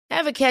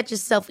Ever catch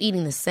yourself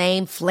eating the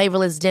same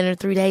flavorless dinner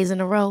 3 days in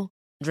a row?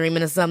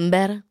 Dreaming of something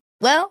better?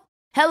 Well,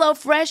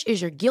 HelloFresh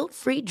is your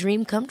guilt-free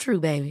dream come true,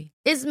 baby.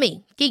 It's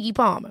me, Keke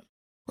Palmer.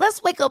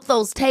 Let's wake up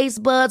those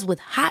taste buds with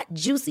hot,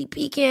 juicy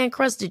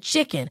pecan-crusted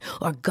chicken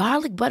or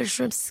garlic butter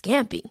shrimp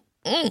scampi.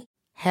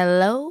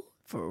 Hello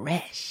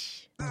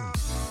Fresh.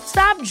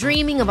 Stop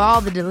dreaming of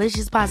all the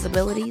delicious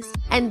possibilities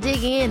and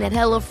dig in at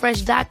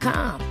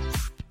HelloFresh.com.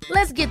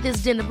 Let's get this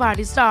dinner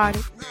party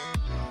started.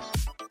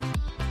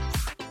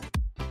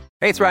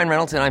 Hey, it's Ryan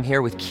Reynolds, and I'm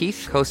here with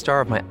Keith,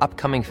 co-star of my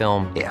upcoming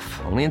film,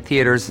 If, only in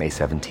theaters May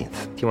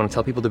 17th. Do you want to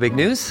tell people the big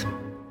news?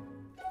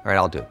 All right,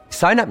 I'll do it.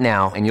 Sign up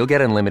now and you'll get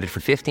unlimited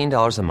for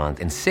 $15 a month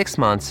and 6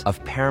 months of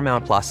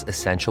Paramount Plus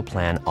Essential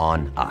Plan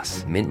on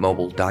us.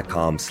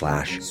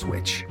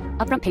 MintMobile.com/switch.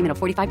 Upfront payment of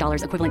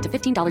 $45 equivalent to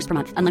 $15 per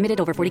month. Unlimited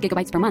over 40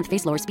 gigabytes per month.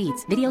 Face lower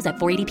speeds. Videos at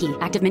 480p.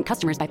 Active Mint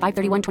customers by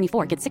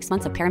 531.24 get 6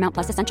 months of Paramount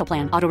Plus Essential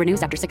Plan. Auto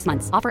renews after 6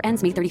 months. Offer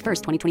ends May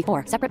 31st,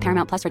 2024. Separate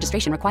Paramount Plus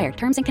registration required.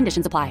 Terms and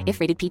conditions apply if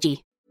rated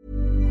PG.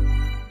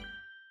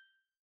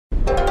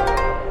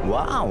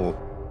 Wow.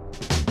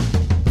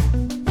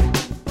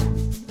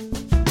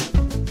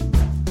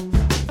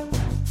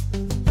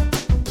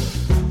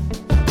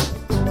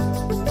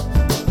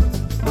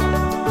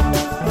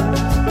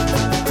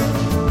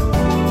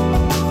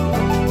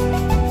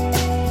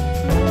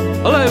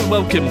 Hello and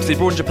welcome to the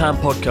Abroad in Japan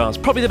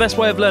podcast, probably the best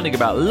way of learning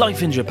about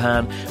life in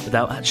Japan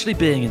without actually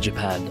being in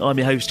Japan. I'm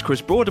your host, Chris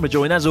Broad, and we're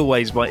joined as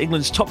always by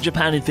England's top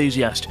Japan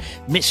enthusiast,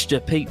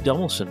 Mr. Pete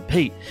Donaldson.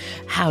 Pete,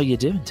 how are you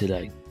doing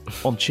today?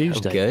 On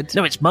Tuesday? I'm good.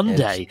 No, it's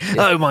Monday.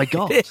 Oh my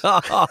God.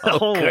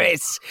 Oh,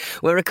 Chris,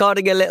 we're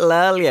recording a little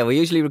earlier. We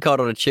usually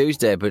record on a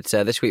Tuesday, but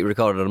this week we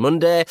recorded on a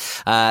Monday.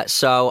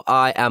 So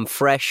I am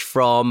fresh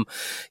from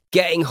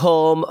getting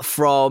home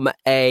from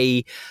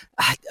a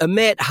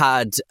mate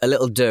had a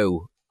little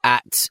do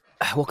at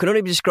what can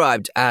only be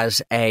described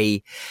as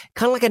a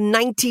kind of like a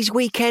 90s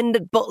weekend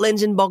at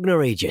Butlins in Bognor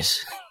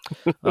Regis.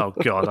 Oh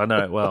God, I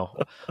know it well.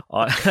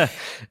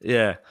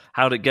 Yeah,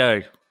 how'd it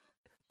go?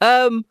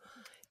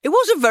 It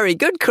wasn't very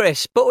good,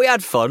 Chris, but we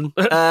had fun.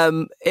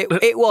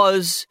 It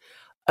was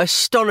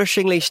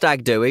astonishingly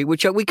stag-doey,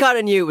 which we kind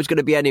of knew it was going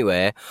to be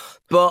anyway,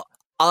 but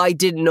I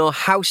didn't know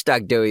how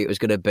stag-doey it was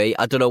going to be.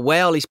 I don't know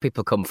where all these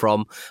people come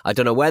from. I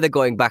don't know where they're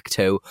going back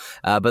to,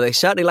 but they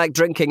certainly like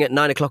drinking at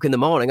 9 o'clock in the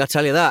morning, I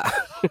tell you that.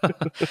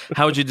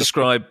 How would you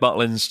describe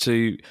Butlins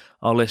to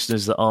our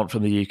listeners that aren't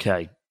from the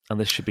UK? And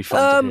this should be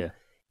fun to hear.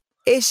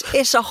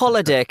 It's a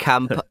holiday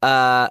camp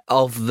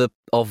of the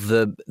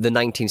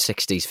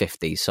 1960s,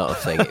 50s sort of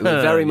thing. It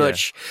was very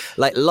much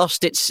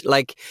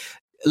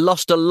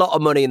lost a lot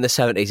of money in the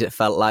 70s, it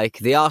felt like.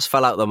 The arse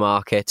fell out of the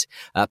market.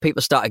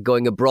 People started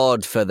going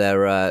abroad for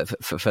their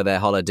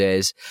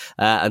holidays.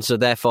 And so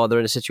therefore they're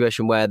in a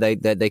situation where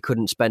they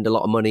couldn't spend a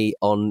lot of money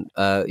on,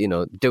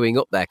 doing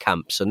up their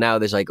camps. So now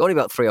there's like only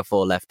about 3 or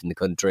 4 left in the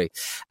country.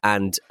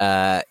 And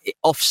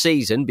off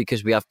season,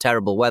 because we have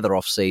terrible weather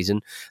off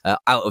season,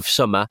 out of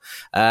summer,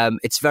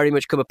 it's very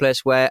much come a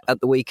place where at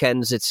the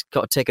weekends it's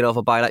got taken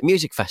over by like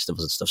music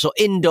festivals and stuff. So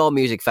indoor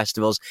music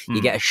festivals,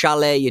 you get a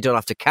chalet, you don't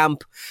have to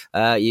camp.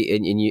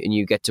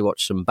 You get to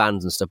watch some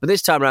bands and stuff. But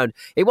this time around,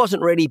 it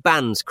wasn't really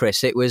bands,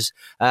 Chris. It was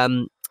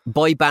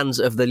boy bands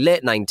of the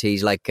late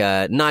 90s, like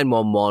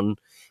 911,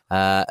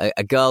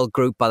 a girl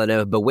group by the name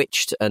of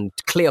Bewitched and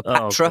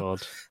Cleopatra,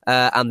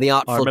 and the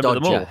Artful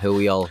Dodger, who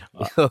we all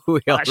I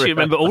actually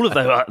remember all of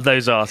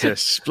those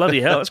artists.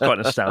 Bloody hell, that's quite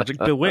nostalgic.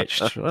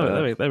 Bewitched. They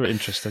were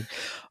interesting.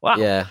 Wow,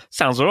 yeah.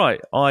 Sounds all right.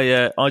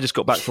 I just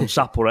got back from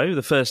Sapporo,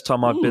 the first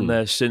time I've been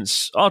there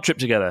since our trip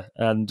together,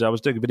 and I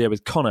was doing a video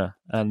with Connor,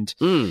 and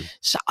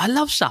so I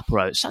love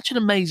Sapporo. It's such an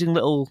amazing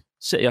little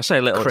city. I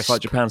say little, it's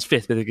like Japan's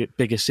 5th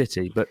biggest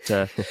city, but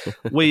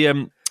we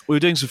were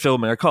doing some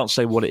filming. I can't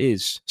say what it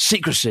is.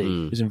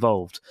 Secrecy is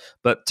involved.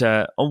 But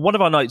on one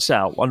of our nights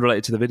out,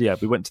 unrelated to the video,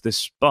 we went to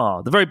this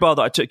bar, the very bar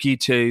that I took you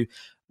to,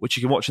 which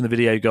you can watch in the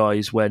video,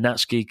 guys, where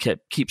Natsuki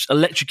keeps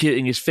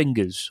electrocuting his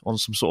fingers on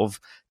some sort of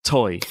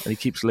toy, and he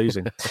keeps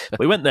losing.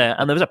 We went there,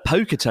 and there was a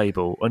poker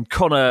table, and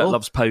Connor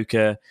loves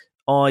poker.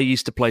 I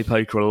used to play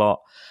poker a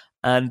lot.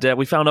 And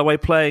we found our way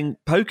playing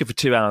poker for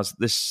 2 hours,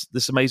 this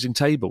amazing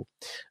table.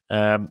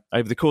 Over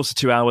the course of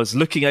 2 hours,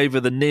 looking over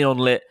the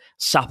neon-lit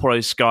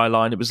Sapporo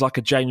skyline. It was like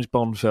a James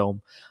Bond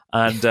film.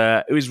 And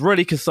it was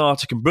really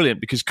cathartic and brilliant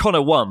because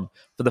Connor won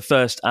for the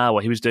first hour.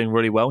 He was doing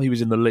really well. He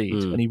was in the lead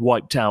and he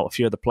wiped out a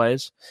few other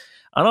players.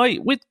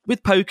 And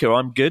with poker,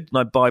 I'm good and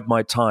I bide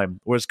my time.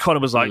 Whereas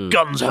Connor was like,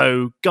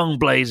 guns-ho, guns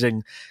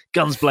blazing.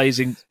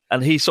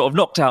 And he sort of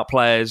knocked out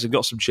players and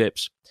got some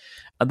chips.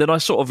 And then I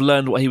sort of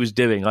learned what he was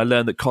doing. I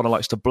learned that Connor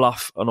likes to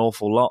bluff an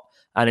awful lot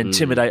and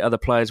intimidate other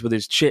players with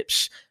his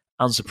chips,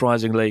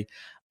 unsurprisingly.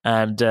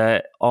 And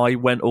I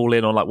went all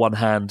in on like one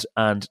hand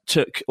and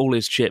took all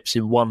his chips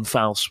in one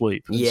foul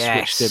sweep and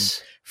switched him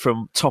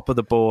from top of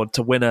the board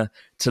to winner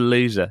to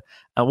loser.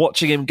 And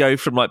watching him go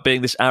from like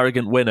being this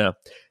arrogant winner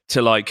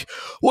to like,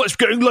 well, it's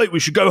getting late, we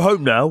should go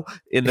home now,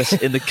 in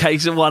the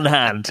case of one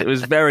hand. It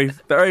was very,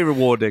 very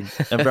rewarding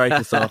and very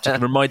cathartic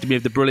and reminded me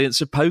of the brilliance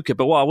of poker.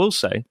 But what I will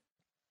say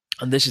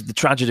and this is the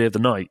tragedy of the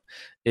night,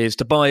 is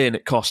to buy in,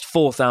 it cost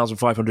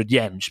 4,500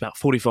 yen, which is about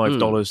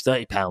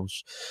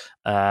 $45,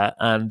 £30.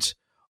 And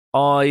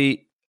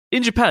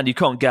in Japan, you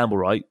can't gamble,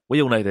 right?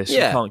 We all know this.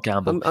 Yeah. You can't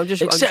gamble. I'm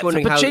just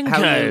wondering for pachinko.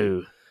 how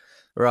you...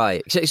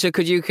 Right. So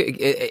could you...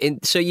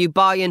 So you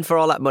buy in for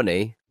all that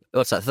money...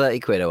 What's that,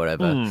 30 quid or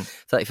whatever?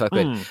 35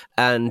 quid.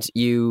 And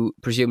you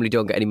presumably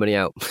don't get any money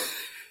out.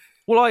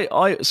 Well,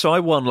 I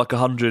won like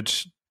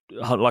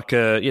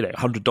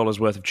 $100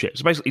 worth of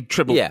chips. Basically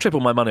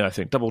triple my money, I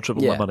think.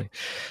 Triple my money.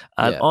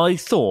 And I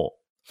thought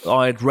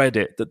I'd read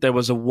it that there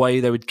was a way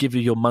they would give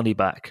you your money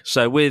back.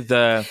 So with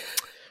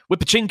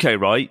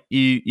pachinko, right,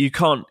 you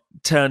can't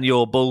turn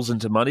your balls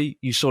into money.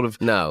 You sort of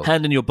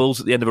hand in your balls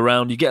at the end of a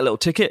round. You get a little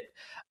ticket,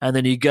 and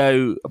then you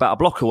go about a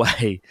block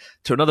away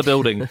to another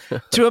building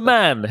to a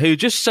man who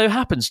just so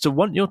happens to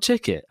want your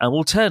ticket and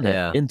will turn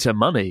it into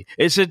money.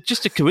 It's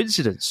just a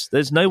coincidence.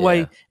 There's no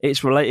way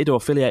it's related or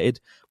affiliated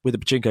with the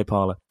pachinko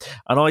parlour.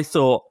 And I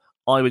thought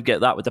I would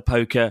get that with the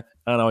poker,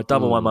 and I would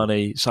double my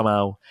money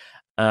somehow.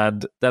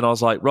 And then I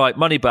was like, right,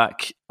 money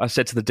back. I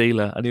said to the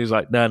dealer, and he was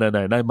like, no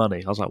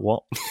money. I was like,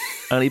 what?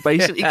 And he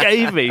basically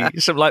gave me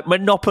some like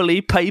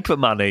Monopoly paper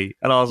money.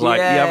 And I was like,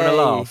 you having a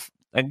laugh?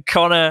 And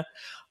Connor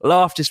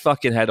laughed his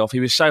fucking head off. He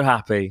was so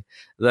happy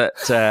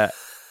that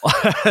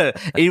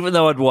even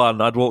though I'd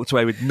won, I'd walked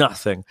away with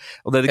nothing.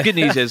 Although the good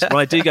news is, when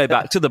I do go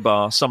back to the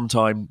bar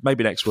sometime,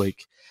 maybe next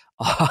week,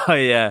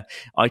 I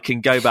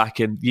can go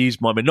back and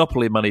use my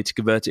Monopoly money to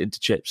convert it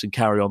into chips and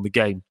carry on the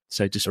game,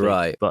 so to speak.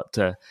 Right. But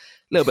a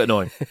little bit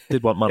annoying.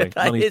 Did want money.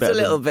 It's a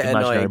little bit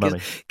annoying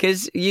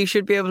because you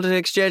should be able to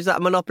exchange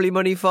that Monopoly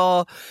money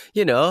for,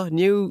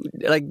 new,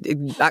 like,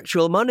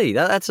 actual money.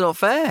 That's not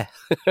fair.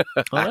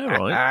 I know,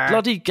 right?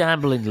 Bloody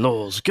gambling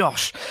laws.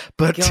 Gosh.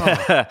 But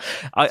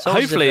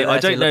hopefully, I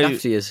don't know.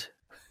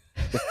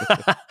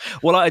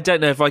 Well, I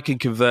don't know if I can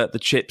convert the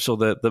chips or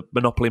the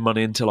Monopoly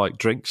money into like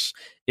drinks.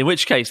 In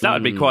which case, that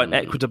would be quite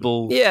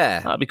equitable. Yeah,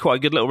 that'd be quite a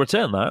good little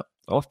return. That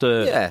I'll have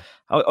to. Yeah,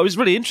 I was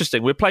really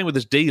interesting. We were playing with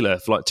this dealer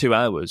for like 2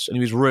 hours, and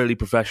he was really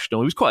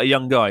professional. He was quite a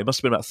young guy. He must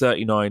have been about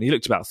 39. He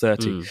looked about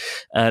 30.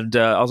 And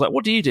I was like,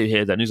 "What do you do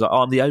here?" Then he's like,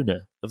 "Oh, I'm the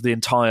owner of the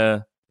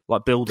entire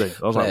like building."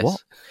 I was like,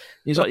 "What?"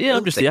 He's like, "Yeah,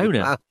 I'm just the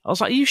owner." I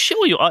was like, "Are you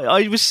sure you?"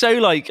 I was so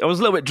like, I was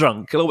a little bit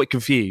drunk, a little bit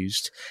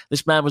confused.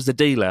 This man was the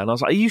dealer, and I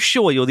was like, "Are you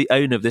sure you're the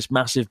owner of this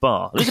massive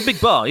bar?" It was a big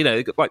bar,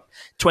 they got like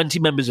 20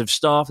 members of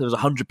staff. There was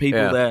 100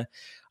 people there.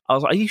 I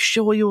was like, "Are you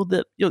sure you're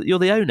the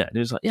owner?" And he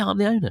was like, "Yeah, I'm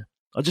the owner."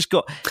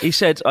 He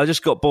said, I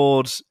just got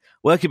bored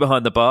working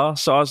behind the bar,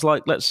 so I was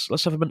like, let's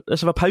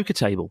have a poker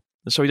table.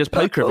 And so he does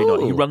poker every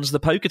night. He runs the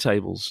poker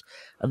tables,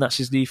 and that's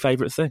his new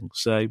favourite thing.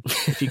 So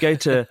if you go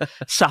to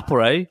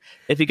Sapporo,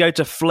 if you go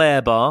to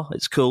Flair Bar,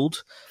 it's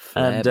called,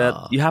 and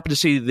you happen to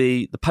see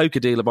the poker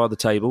dealer by the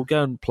table,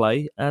 go and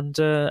play and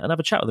have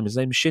a chat with him. His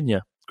name's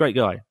Shinya. Great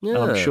guy. Yeah.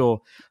 And I'm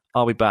sure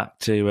I'll be back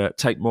to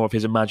take more of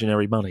his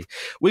imaginary money.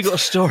 We got a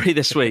story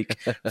this week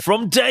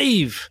from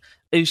Dave,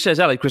 who says,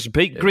 "Hello, Chris and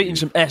Pete.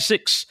 Greetings from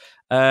Essex.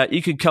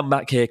 You can come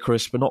back here,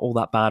 Chris, but not all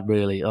that bad,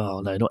 really."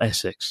 Oh, no, not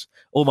Essex.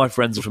 All my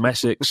friends are from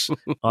Essex.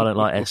 I don't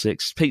like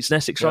Essex. Pete's in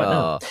Essex right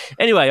now.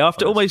 Anyway,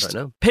 after almost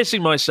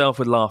pissing myself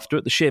with laughter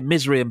at the sheer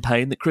misery and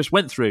pain that Chris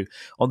went through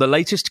on the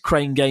latest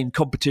Crane Game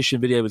competition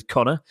video with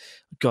Connor,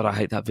 God, I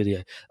hate that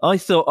video, I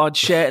thought I'd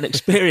share an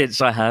experience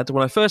I had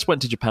when I first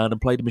went to Japan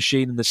and played a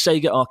machine in the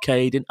Sega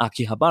arcade in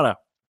Akihabara.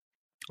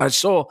 I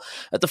saw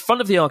at the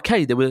front of the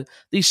arcade there were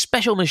these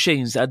special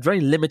machines that had very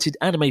limited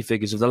anime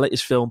figures of the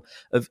latest film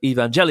of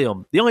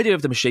Evangelion. The idea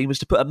of the machine was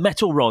to put a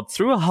metal rod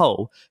through a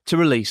hole to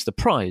release the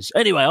prize.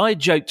 Anyway, I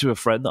joked to a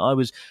friend that I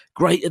was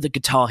great at the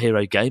Guitar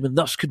Hero game and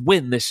thus could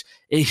win this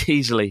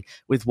easily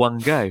with one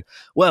go.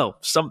 Well,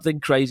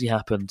 something crazy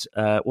happened.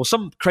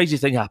 Some crazy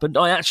thing happened.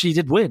 I actually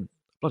did win.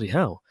 Bloody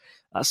hell.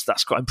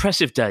 That's quite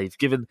impressive, Dave,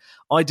 given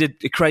I did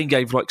a Crane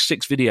Game for like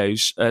 6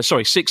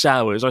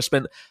 hours. I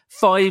spent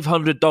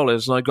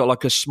 $500 and I got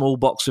like a small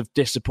box of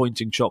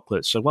disappointing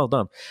chocolates. So well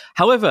done.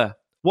 However,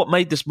 what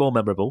made this more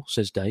memorable,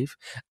 says Dave,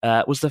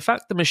 was the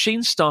fact the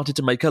machine started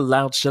to make a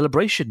loud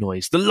celebration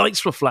noise. The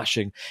lights were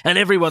flashing and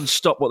everyone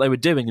stopped what they were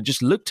doing and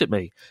just looked at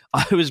me.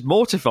 I was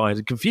mortified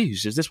and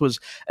confused as this was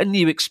a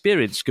new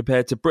experience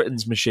compared to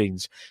Britain's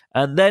machines.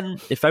 And then,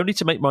 if only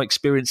to make my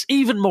experience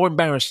even more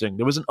embarrassing,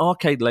 there was an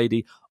arcade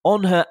lady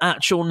on her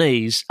actual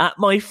knees at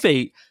my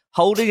feet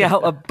holding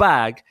out a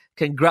bag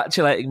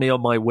congratulating me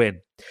on my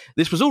win.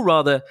 This was all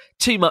rather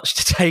too much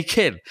to take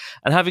in,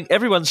 and having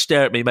everyone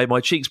stare at me made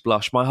my cheeks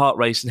blush, my heart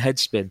race and head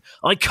spin.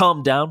 I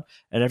calmed down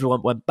and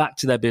everyone went back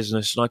to their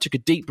business, and I took a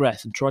deep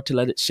breath and tried to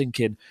let it sink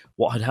in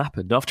what had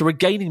happened. After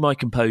regaining my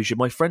composure,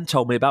 my friend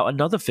told me about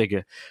another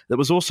figure that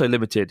was also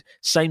limited,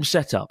 same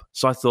setup.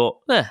 So I thought,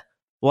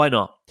 why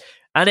not?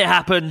 And it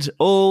happened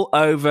all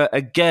over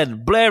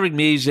again. Blaring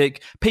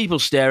music, people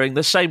staring,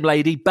 the same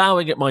lady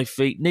bowing at my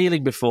feet,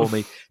 kneeling before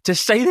me. To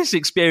say this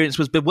experience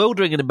was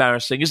bewildering and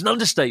embarrassing is an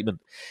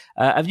understatement.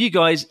 Have you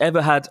guys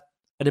ever had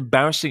an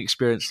embarrassing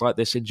experience like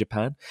this in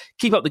Japan?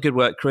 Keep up the good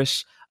work,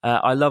 Chris.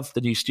 I love the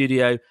new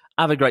studio.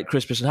 Have a great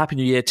Christmas and Happy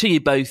New Year to you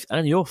both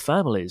and your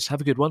families. Have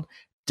a good one.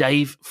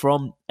 Dave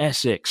from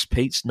Essex,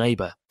 Pete's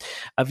neighbour.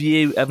 Have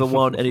you ever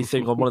won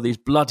anything on one of these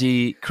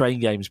bloody crane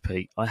games,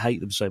 Pete? I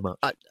hate them so much.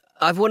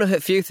 I've won a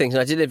few things,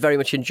 and I did very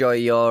much enjoy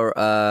your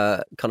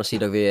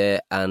Conocido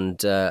VA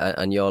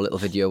and your little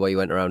video where you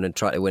went around and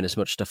tried to win as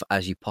much stuff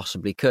as you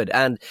possibly could.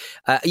 And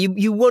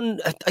you won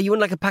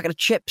like a packet of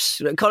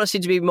chips. Connor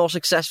seemed to be more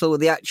successful with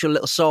the actual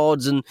little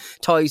swords and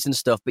toys and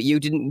stuff, but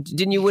you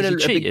didn't you win a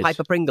big pipe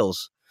of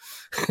Pringles?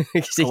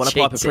 I won a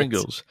pipe of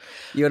Pringles.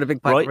 You won a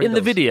big pipe of Pringles. In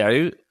the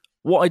video,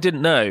 what I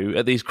didn't know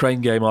at these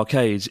crane game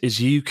arcades is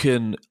you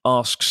can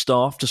ask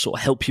staff to sort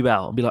of help you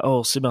out and be like,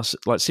 "Oh,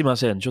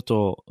 simasen,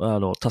 chotto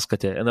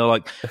tasukete," and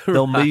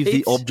they'll move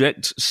the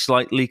object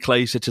slightly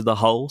closer to the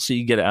hole so you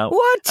can get it out.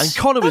 What? And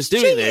Connor was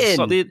doing this.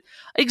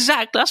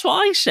 Exactly, that's what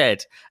I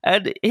said.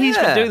 And he's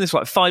been doing this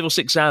like 5 or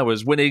 6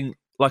 hours, winning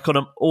like on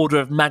an order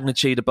of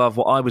magnitude above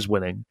what I was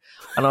winning.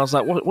 And I was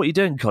like, what are you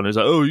doing, Connor? He's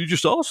like, oh, you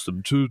just ask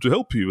them to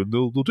help you and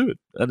they'll do it.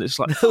 And it's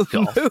like, fuck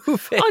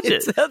off.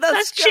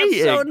 That's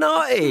cheating. So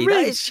naughty.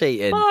 That is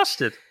cheating.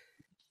 Bastard.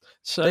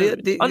 So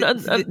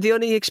the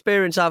only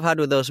experience I've had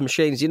with those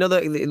machines, you know,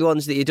 the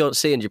ones that you don't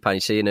see in Japan, you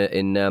see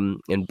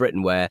in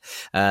Britain, where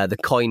the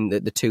coin,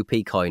 the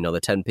 2p coin or the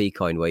 10p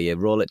coin, where you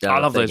roll it down. I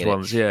love those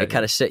ones. It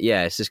kind of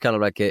it's just kind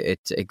of like it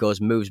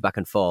moves back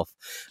and forth,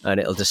 and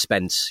it'll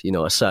dispense, you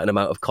know, a certain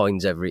amount of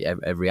coins every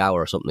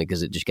hour or something,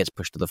 because it just gets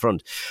pushed to the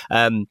front.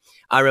 I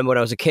remember when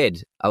I was a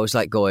kid, I was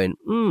like going,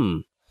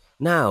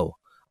 now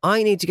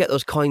I need to get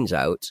those coins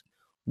out.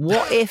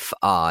 What if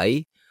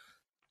I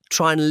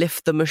try and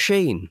lift the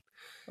machine?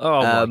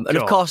 And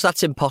of course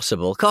that's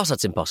impossible. Because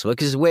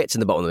there's weights in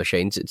the bottom of the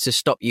machine to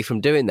stop you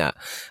from doing that.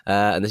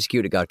 And the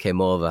security guard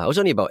came over. I was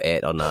only about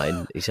 8 or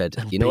 9. He said,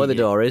 "You know where the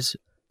door is?"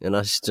 And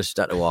I just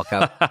had to walk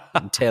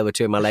out, tail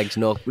between my legs.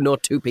 No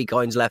 2p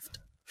coins left.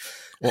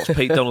 What's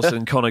Pete Donaldson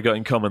and Connor got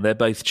in common? They're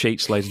both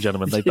cheats, ladies and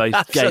gentlemen. They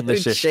both game the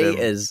system.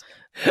 Cheaters.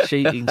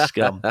 Cheating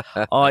scum.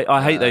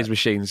 I hate those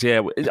machines.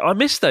 Yeah, I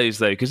miss those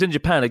though, because in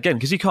Japan, again,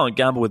 because you can't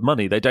gamble with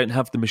money, they don't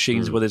have the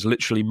machines where there's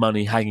literally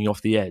money hanging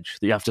off the edge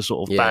that you have to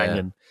sort of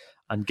bang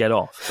and get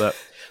off. But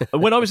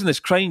when I was in this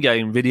crane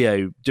game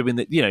video doing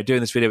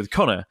this video with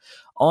Connor,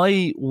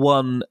 I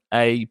won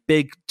a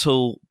big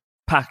tall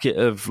packet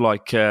of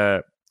like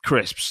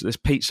crisps, this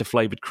pizza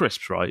flavored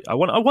crisps. Right, I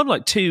won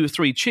like 2 or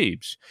 3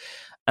 tubes.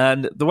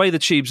 And the way the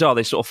tubes are,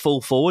 they sort of fall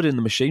forward in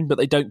the machine, but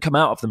they don't come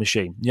out of the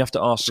machine. You have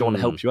to ask someone to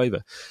help you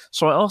over.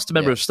 So I asked a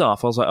member of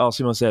staff, I was like, "Oh,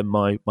 Simon,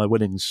 my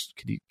winnings,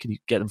 can you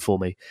get them for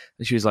me?"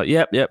 And she was like,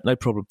 yep, no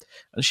problem.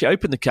 And she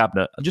opened the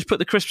cabinet and just put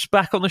the crisps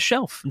back on the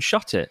shelf and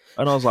shut it.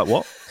 And I was like,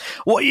 what?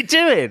 What are you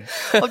doing?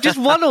 I've just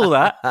won all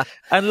that.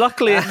 And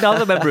luckily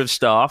another member of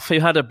staff who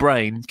had a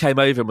brain came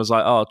over and was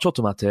like, "Oh,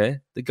 chotomate,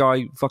 the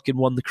guy fucking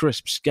won the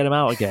crisps. Get him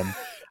out again."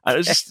 And it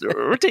was just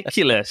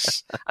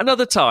ridiculous.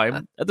 Another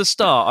time, at the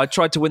start, I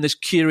tried to win this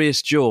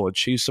Curious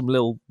George, who's some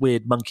little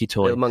weird monkey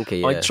toy. Little monkey,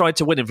 yeah. I tried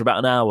to win him for about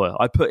an hour.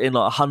 I put in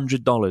like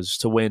 $100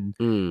 to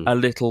win a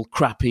little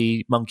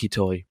crappy monkey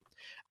toy.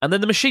 And then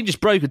the machine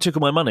just broke and took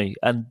all my money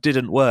and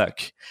didn't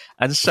work.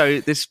 And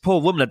so this poor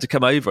woman had to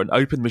come over and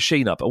open the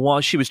machine up. And while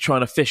she was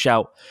trying to fish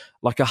out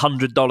like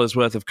 $100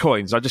 worth of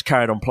coins, I just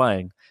carried on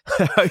playing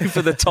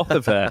over the top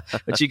of her,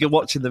 which you can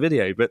watch in the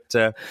video.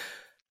 But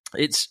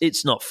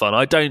it's not fun.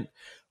 I don't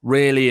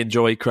really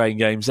enjoy crane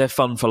games. They're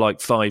fun for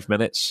like 5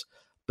 minutes,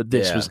 but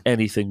this was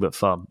anything but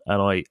fun,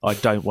 and I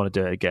don't want to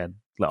do it again.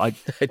 Like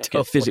I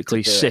get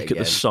physically sick at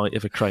the sight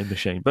of a crane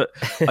machine, but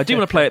I do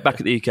want to play it back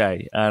at the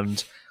UK.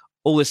 And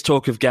all this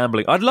talk of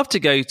gambling, I'd love to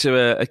go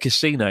to a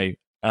casino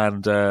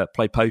and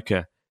play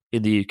poker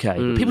in the UK.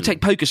 But people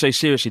take poker so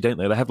seriously, don't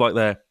they? They have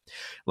like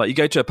you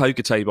go to a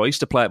poker table. I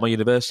used to play at my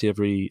university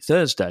every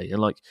Thursday, and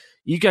like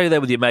you go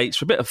there with your mates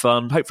for a bit of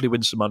fun, hopefully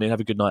win some money and have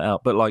a good night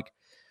out. But like,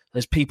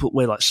 there's people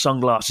wear like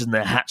sunglasses and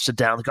their hats are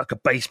down. They've got like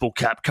a baseball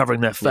cap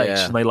covering their face,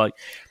 and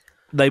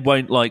they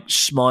won't like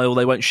smile.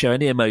 They won't show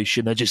any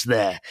emotion. They're just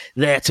there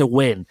to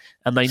win,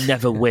 and they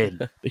never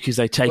win because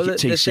they take it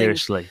too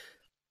seriously.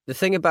 The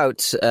thing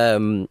about a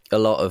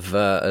lot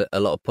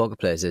of poker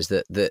players is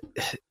that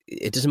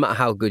it doesn't matter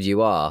how good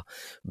you are.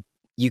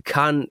 You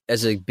can,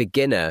 as a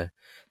beginner,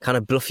 kind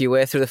of bluff your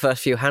way through the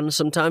first few hands.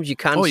 Sometimes you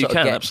can get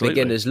absolutely.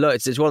 beginner's luck.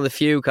 It's one of the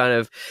few kind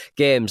of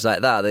games like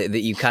that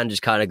you can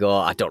just kind of go,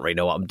 I don't really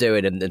know what I'm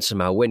doing, and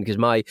somehow win. Because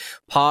my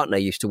partner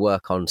used to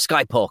work on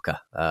Sky Poker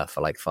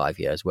for like 5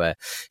 years, where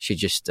she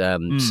just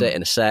sit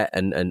in a set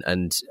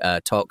and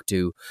talk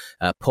to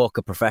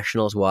poker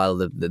professionals while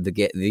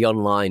the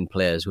online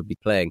players would be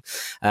playing.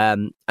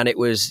 And it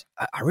was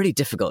a really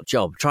difficult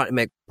job trying to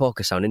make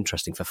poker sound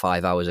interesting for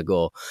 5 hours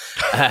ago.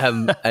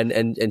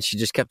 And she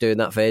just kept doing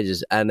that for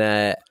ages. And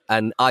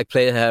I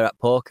played her at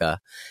poker,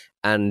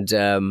 and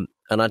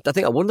I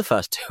think I won the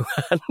first 2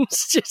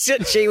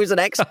 hands. She was an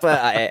expert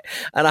at it,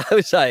 and I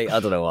was like, I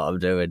don't know what I'm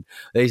doing.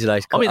 He's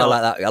nice. I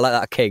like that. I like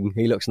that king.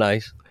 He looks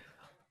nice.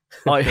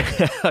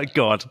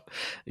 God,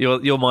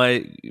 you're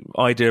my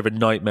idea of a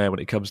nightmare when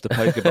it comes to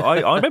poker. But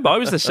I remember I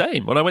was the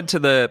same when I went to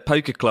the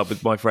poker club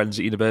with my friends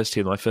at university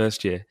in my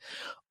first year.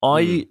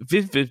 I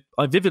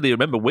vividly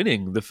remember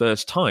winning the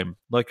first time.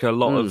 Like a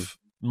lot of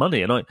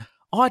money, and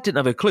I didn't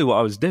have a clue what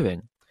I was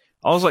doing.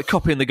 I was like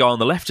copying the guy on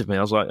the left of me.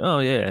 I was like, oh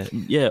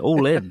yeah,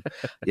 all in,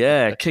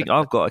 yeah.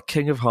 I've got a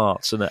king of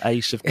hearts and an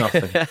ace of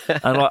nothing,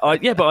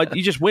 and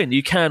you just win.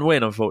 You can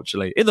win,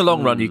 unfortunately. In the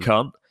long run, you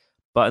can't,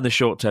 but in the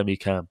short term, you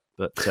can.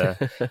 But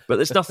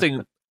there's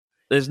nothing.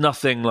 There's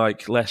nothing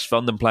like less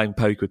fun than playing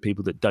poker with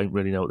people that don't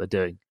really know what they're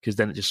doing, because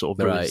then it just sort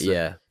of ruins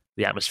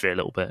the atmosphere a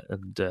little bit.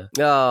 And look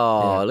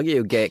at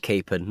you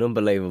gatekeeping,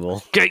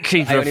 unbelievable.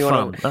 Gatekeeper of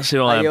fun. That's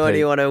who I am. You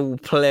only want to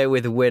play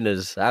with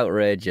winners.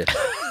 Outrageous.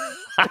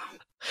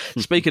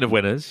 Speaking of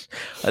winners,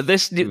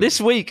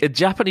 this week a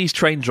Japanese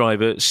train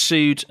driver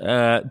sued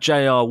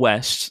JR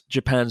West,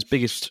 Japan's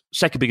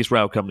second biggest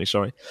rail company,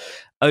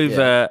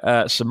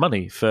 over some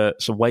money for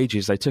some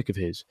wages they took of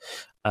his.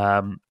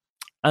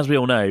 As we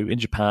all know, in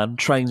Japan,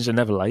 trains are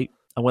never late,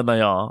 and when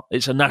they are,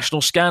 it's a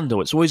national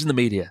scandal. It's always in the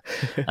media.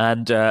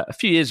 And a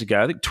few years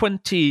ago, I think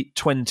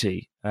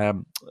 2020,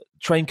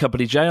 train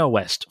company JR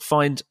West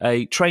fined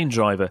a train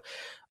driver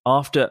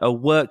after a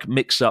work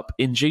mix-up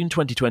in June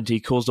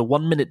 2020 caused a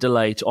 1-minute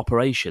delay to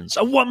operations.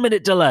 A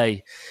 1-minute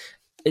delay!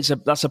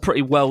 That's a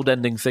pretty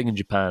world-ending thing in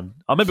Japan.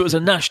 I remember it was a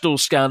national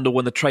scandal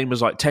when the train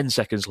was like 10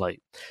 seconds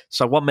late.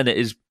 So 1 minute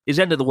is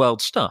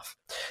end-of-the-world stuff.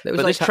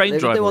 But this train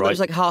driver, that was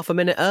like half a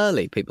minute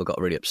early. People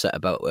got really upset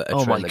about a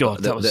train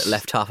that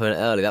left half a minute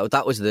early.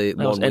 That was the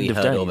one we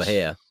heard over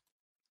here.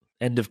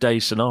 End-of-day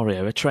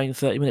scenario. A train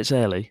 30 minutes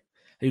early.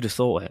 Who'd have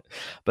thought it?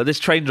 But this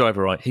train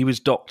driver, right, he was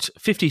docked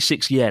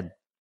 56 yen.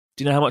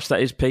 Do you know how much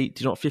that is, Pete?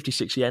 Do you know what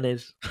 56 yen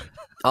is?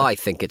 I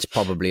think it's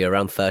probably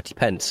around 30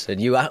 pence.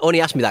 And you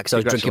only asked me that because I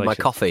was drinking my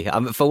coffee.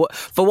 For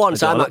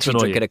once, I'm actually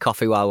drinking a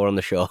coffee while we're on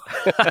the show.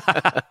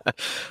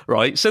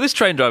 Right. So this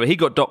train driver, he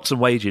got docked some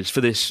wages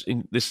for this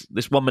 1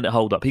 minute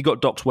hold up. He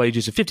got docked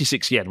wages of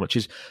 56 yen, which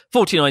is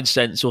 49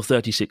 cents or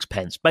 36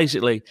 pence.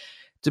 Basically,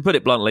 to put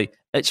it bluntly,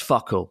 it's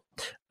fuck all.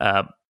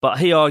 But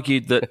he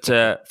argued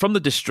that from the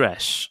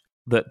distress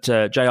that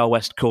JR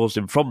West caused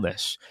him from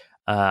this,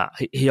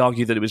 he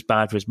argued that it was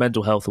bad for his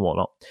mental health and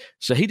whatnot.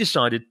 So he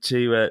decided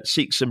to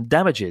seek some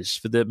damages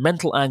for the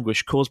mental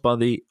anguish caused by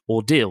the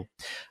ordeal.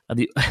 And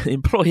the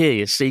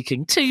employee is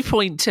seeking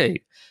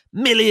 2.2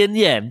 million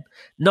yen,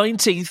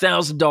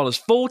 $19,000,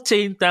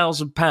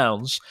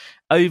 £14,000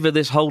 over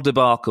this whole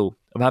debacle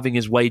of having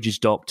his wages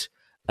docked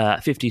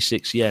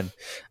 56 yen.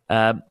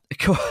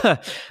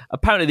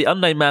 Apparently, the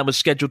unnamed man was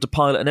scheduled to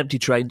pilot an empty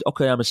train to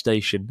Okayama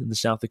Station in the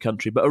south of the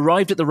country, but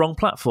arrived at the wrong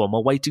platform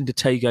while waiting to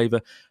take over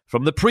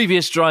from the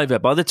previous driver.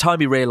 By the time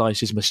he realised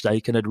his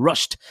mistake and had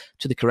rushed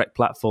to the correct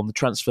platform, the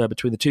transfer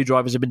between the two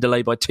drivers had been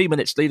delayed by 2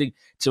 minutes, leading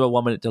to a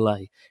 1 minute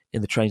delay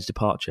in the train's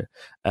departure.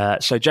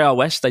 So JR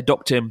West, they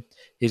docked him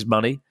his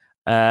money.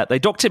 They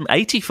docked him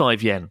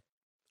 85 yen.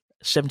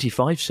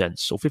 75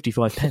 cents or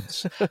 55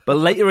 pence, but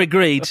later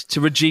agreed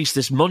to reduce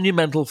this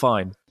monumental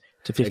fine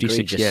to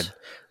 56 yen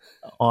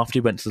after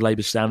he went to the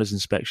Labour Standards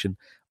Inspection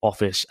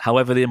Office.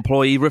 However, the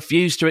employee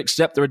refused to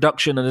accept the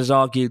reduction and has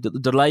argued that the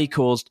delay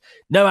caused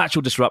no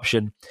actual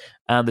disruption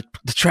and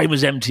the train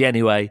was empty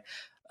anyway.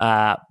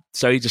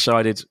 So he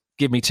decided,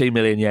 give me 2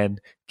 million yen,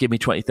 give me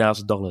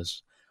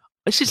 $20,000.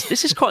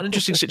 This is quite an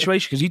interesting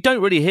situation because you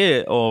don't really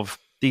hear of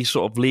these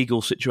sort of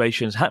legal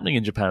situations happening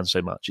in Japan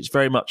so much. It's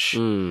very much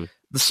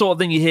the sort of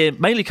thing you hear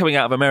mainly coming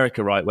out of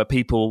America, right, where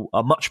people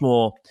are much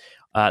more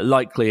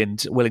likely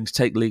and willing to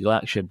take legal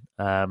action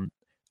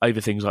over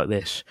things like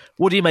this.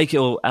 What do you make it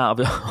all out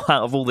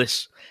of all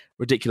this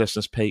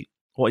ridiculousness, Pete?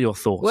 What are your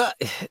thoughts? Well,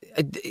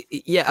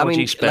 yeah, I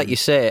mean, like you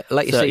say,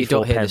 you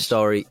don't hear this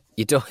story.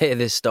 You don't hear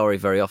this story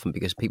very often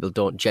because people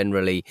don't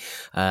generally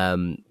try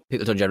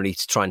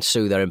and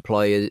sue their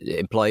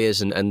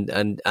employers,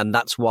 and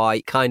that's why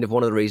kind of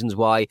one of the reasons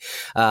why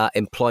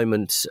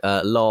employment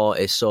law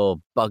is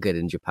so buggered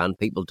in Japan.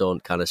 People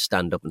don't kind of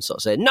stand up and sort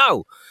of say,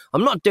 "No,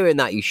 I'm not doing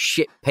that, you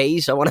shit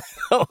peas.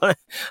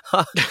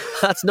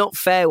 That's not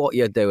fair what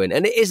you're doing,"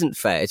 and it isn't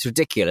fair. It's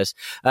ridiculous,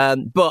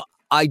 but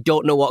I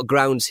don't know what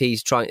grounds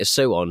he's trying to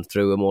sue on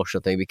through emotional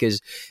thing because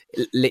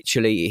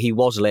literally he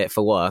was late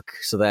for work,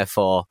 so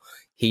therefore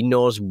he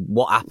knows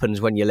what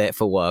happens when you're late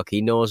for work.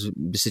 He knows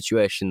the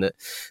situation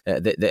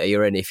that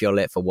you're in if you're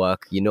late for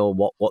work. You know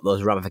what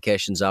those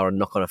ramifications are and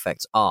knock-on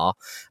effects are.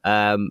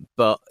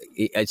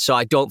 So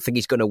I don't think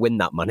he's going to win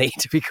that money,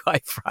 to be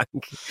quite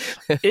frank.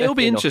 It'll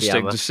be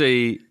interesting to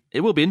see. It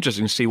will be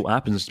interesting to see what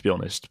happens, to be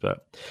honest.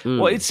 But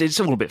well, it's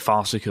all a bit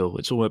farcical.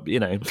 It's all,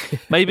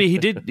 maybe he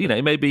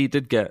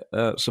did get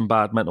some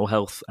bad mental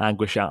health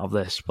anguish out of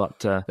this.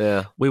 But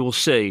we will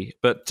see.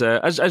 But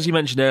as you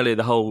mentioned earlier,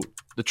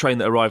 the train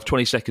that arrived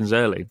 20 seconds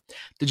early.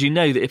 Did you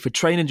know that if a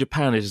train in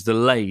Japan is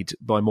delayed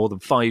by more than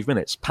 5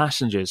 minutes,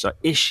 passengers are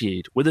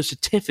issued with a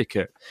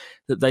certificate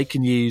that they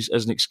can use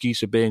as an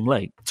excuse of being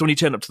late? So when you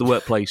turn up to the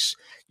workplace,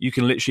 you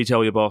can literally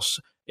tell your boss,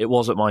 "It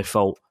wasn't my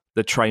fault.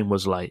 The train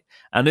was late."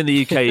 And in the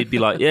UK, you'd be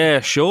like, "Yeah,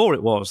 sure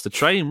it was. The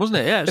train, wasn't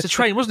it? Yeah, it's the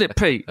train, wasn't it,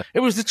 Pete? It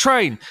was the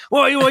train.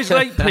 Why are you always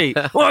late, Pete?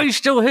 Why are you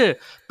still here?"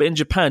 But in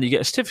Japan, you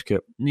get a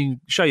certificate and you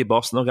show your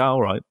boss and they'll go,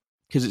 "All right,"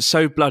 because it's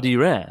so bloody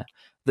rare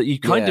that you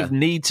kind of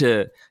need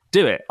to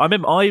do it. I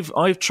remember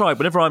I've tried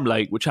whenever I'm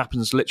late, which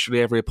happens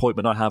literally every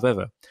appointment I have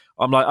ever.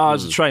 I'm like, it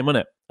was a train,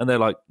 wasn't it? And they're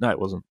like, no, it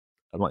wasn't.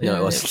 I'm like, no,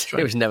 it wasn't.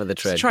 It was never the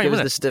train. Train, Give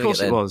us the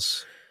certificate. Of course it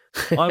was.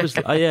 I was,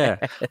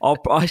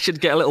 I should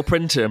get a little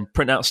printer and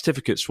print out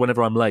certificates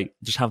whenever I'm late.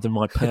 Just have them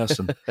in my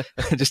person.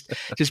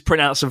 just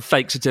print out some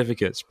fake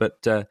certificates.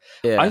 But I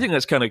think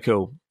that's kind of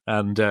cool.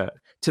 And to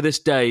this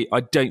day, I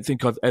don't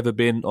think I've ever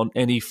been on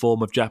any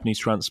form of Japanese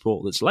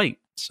transport that's late.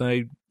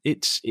 So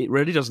it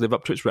really does live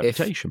up to its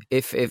reputation.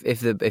 If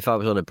I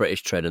was on a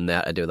British train and they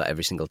had to do that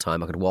every single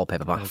time, I could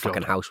wallpaper my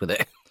fucking house with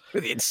it.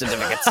 With the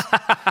certificates.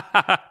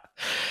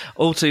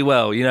 All too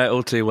well,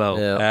 all too well.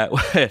 Yeah.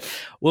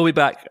 We'll be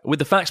back with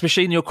the fax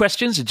machine, your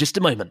questions in just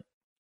a moment.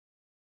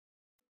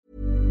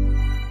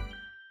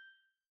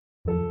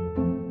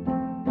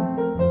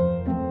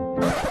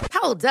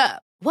 Hold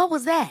up. What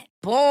was that?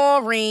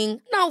 Boring.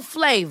 No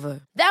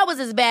flavor. That was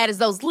as bad as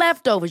those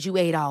leftovers you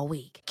ate all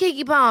week.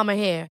 Keke Palmer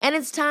here, and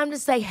it's time to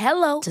say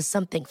hello to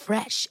something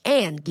fresh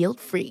and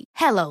guilt-free.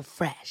 Hello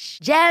Fresh.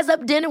 Jazz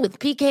up dinner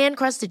with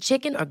pecan-crusted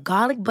chicken or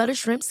garlic butter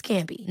shrimp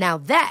scampi. Now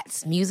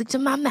that's music to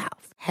my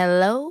mouth.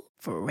 Hello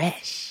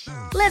Fresh.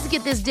 Let's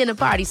get this dinner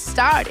party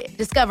started.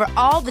 Discover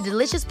all the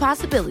delicious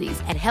possibilities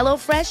at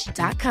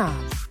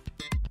HelloFresh.com.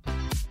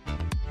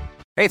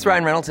 Hey, it's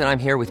Ryan Reynolds, and I'm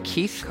here with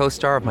Keith,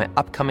 co-star of my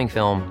upcoming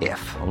film,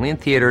 If, only in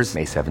theaters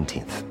May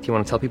 17th. Do you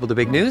want to tell people the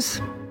big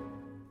news?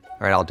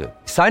 All right, I'll do it.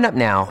 Sign up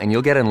now and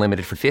you'll get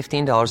unlimited for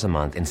 $15 a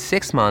month and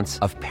 6 months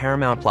of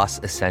Paramount Plus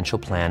Essential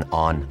Plan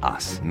on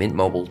us.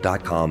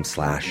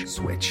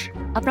 MintMobile.com/switch.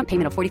 Upfront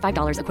payment of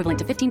 $45 equivalent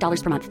to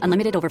 $15 per month.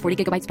 Unlimited over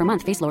 40 gigabytes per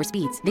month. Face lower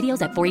speeds.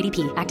 Videos at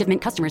 480p. Active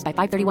Mint customers by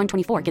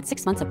 531.24 get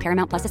 6 months of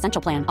Paramount Plus Essential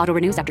Plan. Auto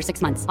renews after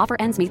 6 months. Offer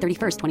ends May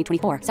 31st,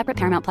 2024. Separate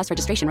Paramount Plus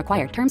registration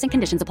required. Terms and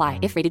conditions apply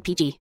if rated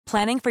PG.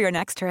 Planning for your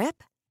next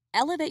trip?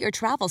 Elevate your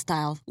travel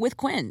style with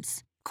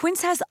Quince.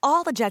 Quince has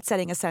all the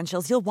jet-setting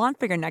essentials you'll want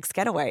for your next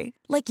getaway,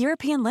 like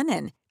European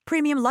linen,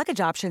 premium luggage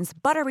options,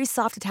 buttery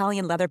soft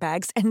Italian leather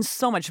bags, and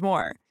so much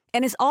more.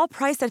 And is all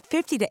priced at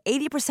 50 to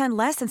 80%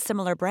 less than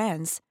similar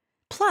brands.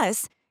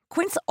 Plus,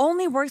 Quince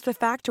only works with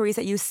factories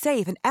that use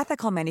safe and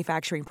ethical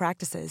manufacturing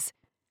practices.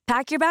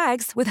 Pack your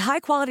bags with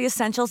high-quality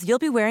essentials you'll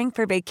be wearing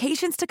for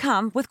vacations to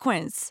come with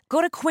Quince.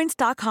 Go to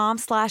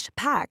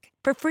quince.com/pack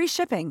for free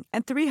shipping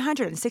and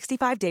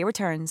 365-day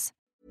returns.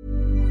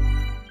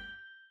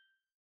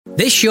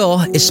 This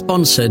show is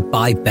sponsored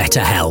by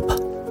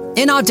BetterHelp.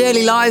 In our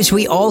daily lives,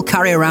 we all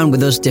carry around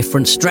with us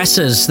different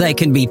stressors. They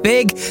can be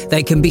big,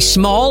 they can be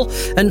small,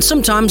 and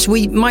sometimes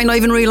we might not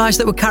even realise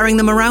that we're carrying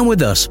them around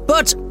with us.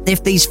 But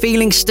if these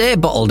feelings stay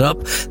bottled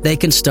up, they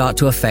can start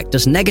to affect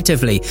us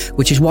negatively,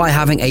 which is why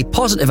having a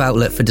positive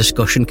outlet for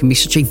discussion can be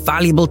such a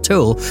valuable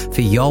tool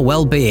for your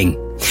well-being.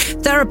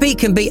 Therapy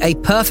can be a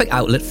perfect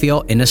outlet for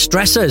your inner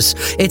stressors.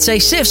 It's a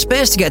safe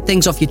space to get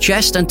things off your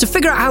chest and to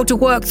figure out how to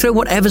work through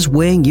whatever's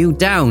weighing you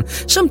down.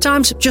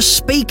 Sometimes just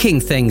speaking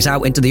things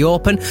out into the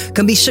open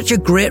can be such a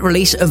great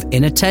release of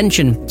inner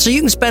tension, so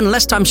you can spend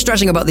less time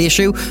stressing about the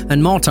issue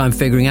and more time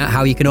figuring out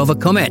how you can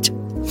overcome it.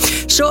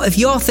 So if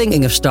you're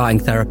thinking of starting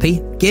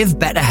therapy, give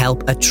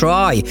BetterHelp a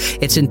try.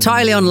 It's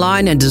entirely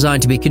online and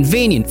designed to be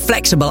convenient,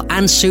 flexible,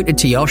 and suited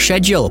to your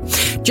schedule.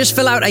 Just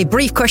fill out a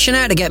brief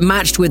questionnaire to get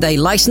matched with a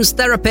licensed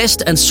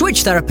therapist and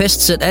switch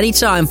therapists at any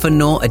time for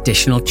no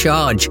additional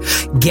charge.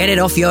 Get it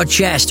off your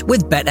chest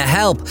with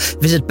BetterHelp.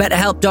 Visit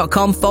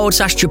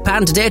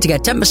betterhelp.com/Japan today to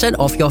get 10%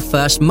 off your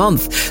first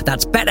month.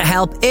 That's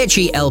BetterHelp,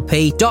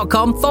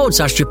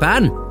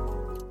 HELP.com/Japan.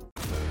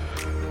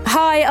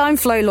 Hi, I'm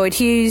Flo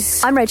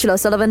Lloyd-Hughes. I'm Rachel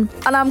O'Sullivan.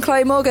 And I'm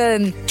Chloe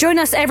Morgan. Join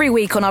us every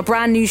week on our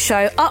brand new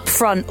show, Up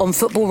Front, on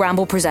Football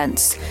Ramble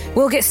Presents.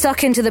 We'll get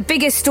stuck into the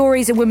biggest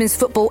stories in women's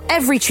football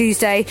every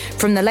Tuesday,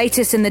 from the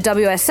latest in the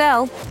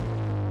WSL.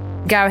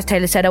 Gareth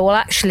Taylor said, well,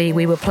 actually,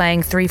 we were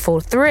playing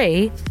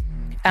 3-4-3,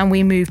 and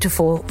we moved to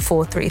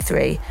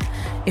 4-4-3-3.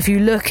 If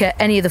you look at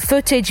any of the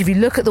footage, if you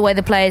look at the way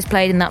the players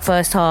played in that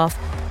first half,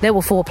 there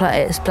were 4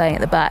 players playing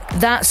at the back.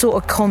 That sort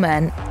of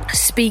comment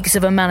speaks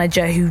of a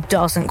manager who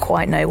doesn't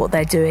quite know what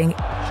they're doing.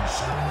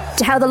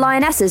 To how the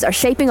Lionesses are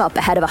shaping up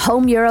ahead of a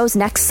home Euros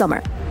next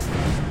summer.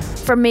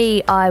 For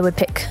me, I would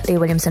pick Leah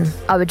Williamson.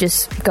 I would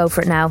just go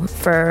for it now.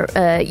 For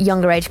a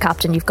younger age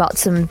captain, you've got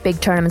some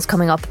big tournaments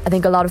coming up. I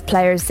think a lot of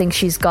players think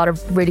she's got a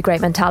really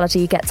great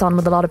mentality, gets on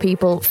with a lot of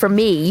people. For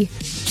me,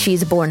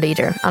 she's a born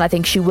leader, and I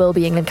think she will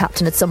be England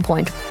captain at some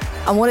point.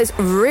 And what it's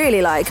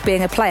really like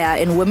being a player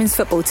in women's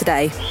football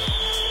today.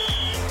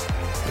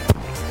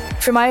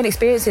 From my own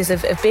experiences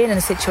of being in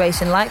a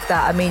situation like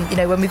that, I mean,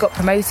 when we got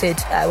promoted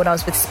when I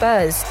was with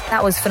Spurs,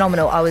 that was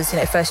phenomenal. I was,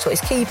 first choice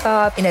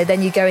keeper.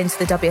 Then you go into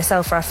the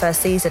WSL for our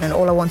first season, and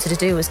all I wanted to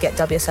do was get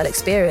WSL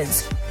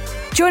experience.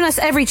 Join us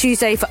every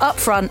Tuesday for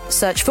Upfront.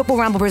 Search Football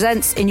Ramble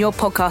Presents in your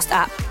podcast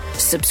app.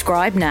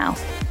 Subscribe now.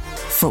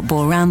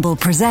 Football Ramble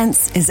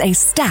Presents is a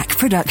Stack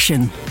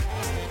production.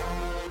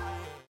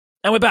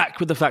 And we're back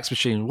with the Fax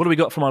Machine. What do we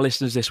got from our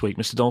listeners this week,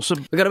 Mr.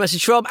 Dawson? We got a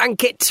message from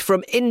Ankit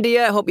from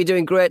India. Hope you're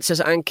doing great,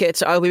 says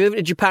Ankit. I'll be moving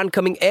to Japan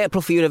coming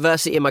April for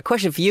university, and my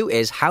question for you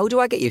is, how do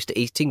I get used to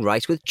eating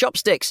rice with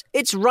chopsticks?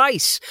 It's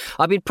rice.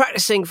 I've been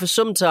practicing for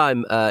some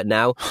time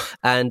now,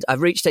 and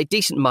I've reached a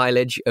decent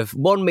mileage of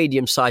 1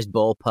 medium-sized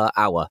bowl per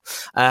hour.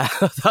 I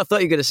thought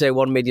you were going to say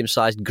 1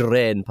 medium-sized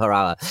grain per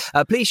hour.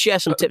 Please share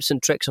some tips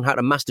and tricks on how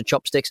to master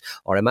chopsticks,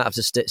 or I might have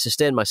to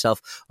sustain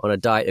myself on a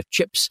diet of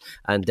chips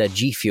and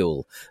G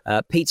Fuel.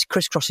 Pete's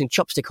crisscrossing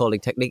chopstick holding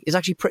technique is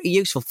actually pretty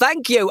useful.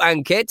 Thank you,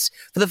 Ankit.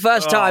 For the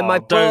first time, my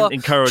poor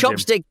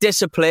chopstick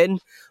discipline,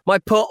 my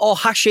poor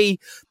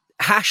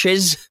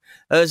hashes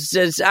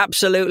is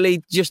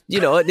absolutely just,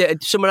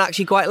 someone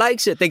actually quite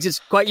likes it, thinks it's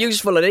quite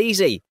useful and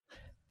easy.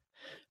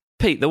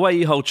 Pete, the way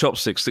you hold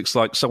chopsticks looks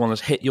like someone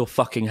has hit your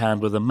fucking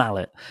hand with a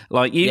mallet.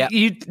 Like,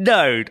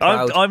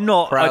 I'm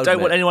not. I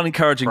don't want anyone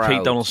encouraging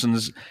Pete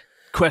Donaldson's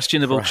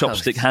questionable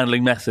chopstick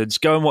handling methods.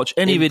 Go and watch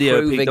any video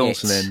of Pete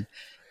Donaldson in.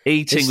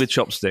 Eating with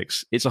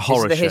chopsticks. It's a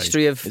horror show. This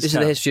is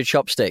the history of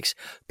chopsticks.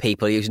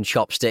 People using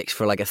chopsticks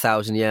for like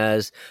 1,000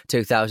 years,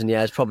 2,000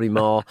 years, probably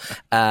more.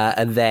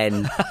 And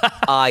then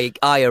I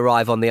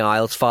arrive on the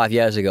aisles 5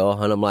 years ago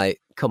and I'm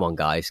like, come on,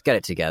 guys, get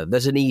it together.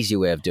 There's an easy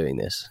way of doing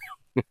this.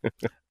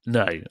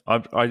 No,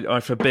 I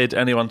forbid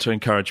anyone to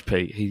encourage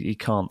Pete. He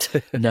can't.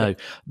 No.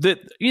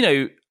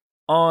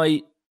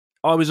 I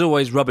was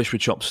always rubbish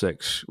with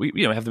chopsticks. We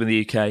have them in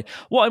the UK.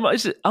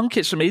 Is it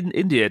Ankit's from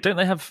India? Don't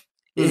they have...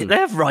 They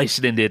have rice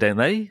in India, don't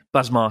they?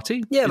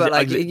 Basmati. Yeah,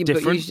 but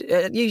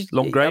different.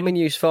 Long grain. I mean,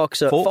 use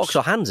forks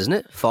or hands, isn't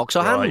it? Forks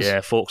or hands.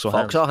 Yeah, forks or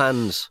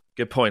hands.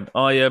 Good point.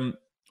 I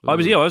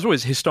was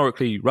always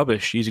historically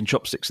rubbish using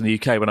chopsticks in the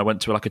UK when I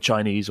went to like a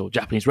Chinese or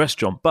Japanese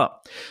restaurant.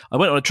 But I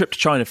went on a trip to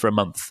China for a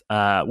month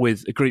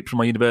with a group from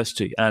my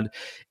university. And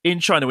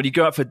in China, when you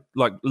go out for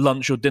like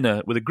lunch or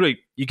dinner with a group,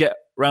 you get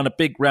around a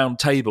big round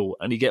table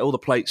and you get all the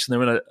plates and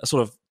they're in a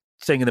sort of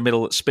thing in the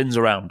middle that spins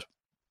around.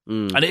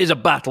 And it is a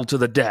battle to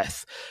the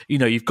death.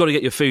 You've got to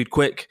get your food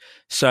quick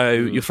so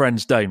your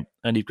friends don't,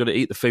 and you've got to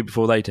eat the food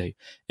before they do.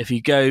 If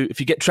you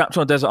get trapped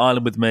on a desert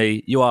island with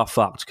me, you are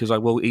fucked because I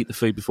will eat the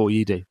food before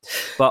you do.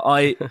 But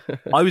I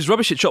was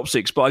rubbish at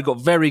chopsticks, but I got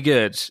very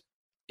good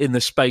in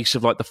the space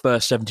of like the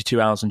first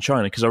 72 hours in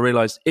China because I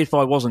realised if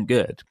I wasn't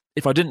good,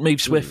 if I didn't move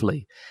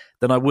swiftly,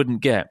 then I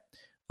wouldn't get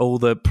all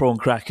the prawn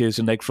crackers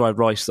and egg fried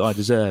rice that I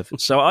deserve.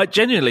 So I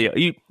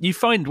genuinely, you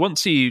find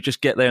once you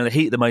just get there in the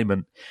heat of the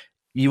moment,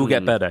 you will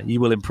get better. You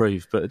will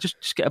improve. But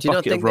just get a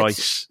bucket of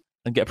rice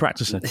and get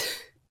practicing.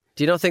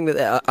 Do you not think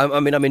that...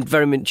 I'm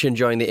very much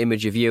enjoying the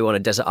image of you on a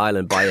desert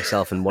island by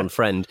yourself and one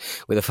friend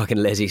with a fucking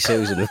lazy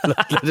Susan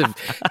and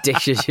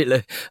dishes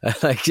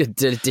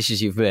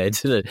you've made.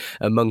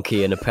 A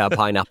monkey and a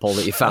pineapple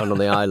that you found on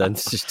the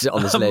island. Just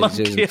on this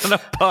lazy Susan. A monkey and a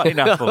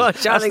pineapple.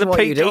 That's the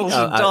Pete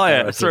Donaldson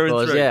diet through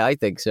and through. Yeah, I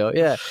think so.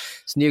 Yeah.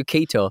 It's new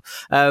keto.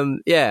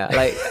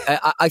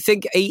 I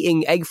think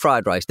eating egg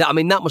fried rice, that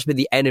must be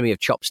the enemy of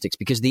chopsticks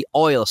because the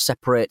oil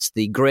separates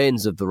the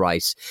grains of the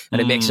rice and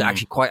it makes it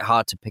actually quite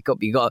hard to pick up.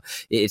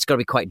 It's got to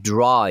be quite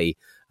dry.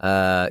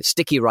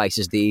 Sticky rice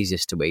is the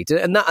easiest to eat,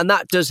 and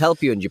that does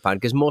help you in Japan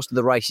because most of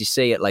the rice you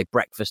see at like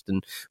breakfast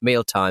and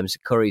meal times,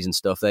 curries and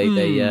stuff,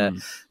 they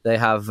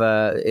have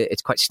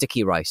it's quite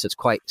sticky rice. So it's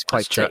quite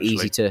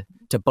easy to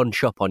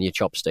bunch up on your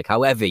chopstick,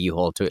 however you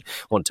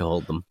want to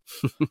hold them.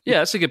 Yeah,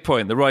 that's a good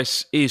point. The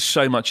rice is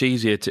so much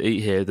easier to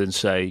eat here than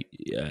say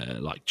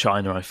like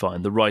China. I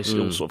find the rice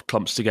all sort of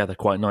clumps together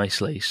quite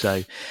nicely.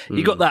 So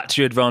you got that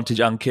to your advantage,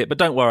 Ankit. But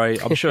don't worry,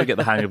 I'm sure I get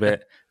the hang of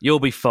it. You'll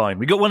be fine.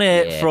 We got one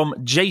here from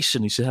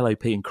Jason. He said, "Hello,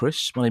 Pete and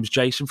Chris. My name's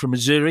Jason from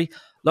Missouri.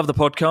 Love the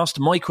podcast.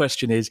 My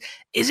question is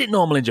it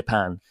normal in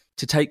Japan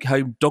to take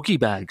home doggy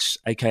bags,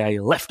 aka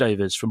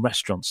leftovers from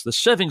restaurants? The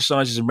serving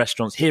sizes in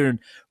restaurants here in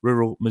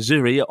rural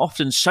Missouri are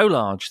often so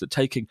large that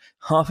taking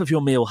half of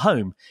your meal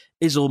home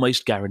is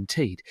almost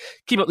guaranteed.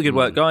 Keep up the good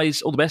work,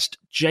 guys. All the best,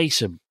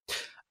 Jason."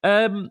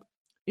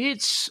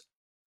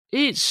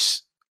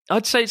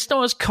 I'd say it's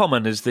not as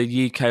common as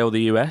the UK or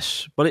the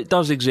US, but it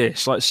does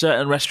exist. Like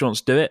certain restaurants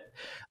do it.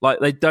 Like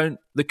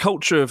the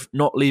culture of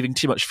not leaving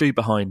too much food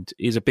behind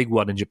is a big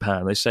one in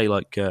Japan. They say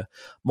like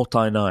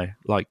mottainai,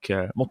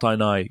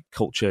 mottainai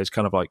culture is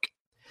kind of like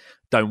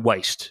don't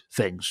waste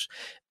things.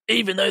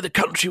 Even though the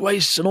country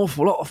wastes an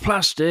awful lot of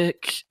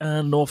plastic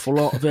and an awful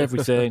lot of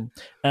everything,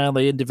 and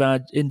they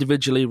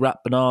individually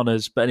wrap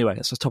bananas. But anyway,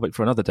 that's a topic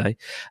for another day.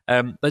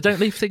 They don't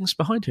leave things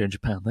behind here in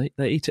Japan.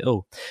 They eat it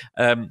all.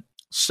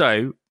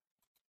 So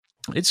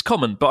it's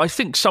common, but I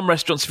think some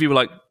restaurants, if you were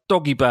like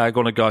doggy bag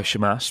on a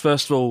gaishimasu,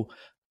 first of all,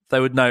 they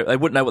wouldn't know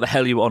what the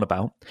hell you were on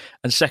about,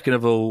 and second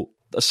of all,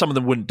 some of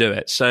them wouldn't do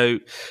it. So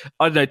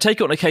I don't know, take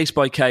it on a case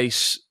by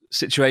case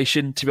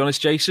situation, to be honest,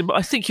 Jason. But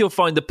I think you'll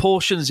find the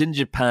portions in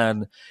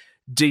Japan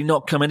do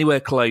not come anywhere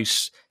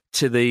close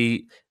to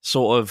the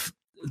sort of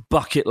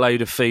bucket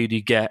load of food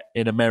you get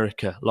in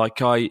America. Like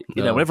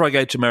whenever I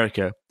go to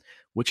America,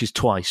 which is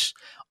twice,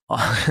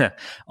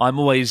 I'm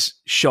always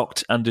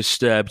shocked and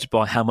disturbed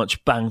by how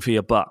much bang for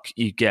your buck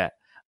you get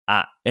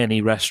at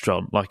any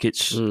restaurant. Like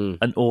it's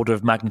an order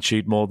of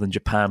magnitude more than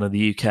Japan and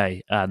the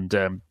UK.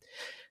 And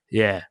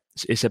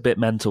it's a bit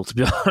mental, to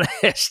be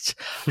honest.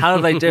 How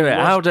do they do it?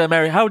 How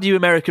do you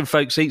American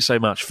folks eat so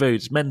much food?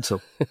 It's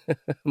mental.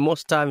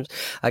 Most times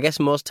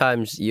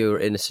you're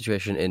in a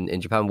situation in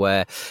Japan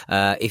where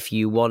if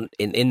you want,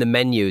 in the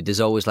menu,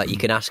 there's always like, you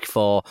can ask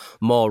for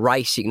more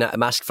rice, you can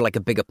ask for like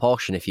a bigger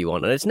portion if you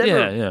want. And it's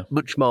never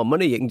much more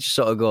money. You can just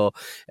sort of go,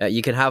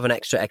 you can have an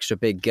extra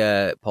big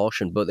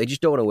portion, but they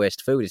just don't want to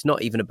waste food. It's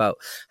not even about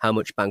how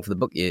much bang for the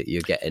buck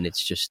you're getting.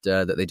 It's just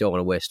that they don't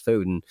want to waste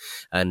food.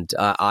 And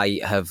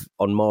I have,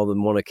 on more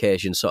than one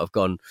occasion, sort of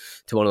gone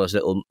to one of those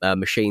little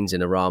machines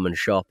in a ramen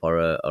shop or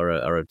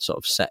a sort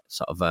of set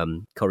sort of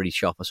curry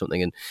shop or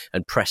something,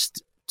 and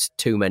pressed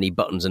too many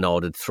buttons and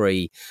ordered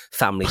 3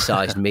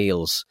 family-sized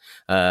meals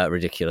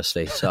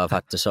ridiculously. So I've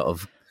had to sort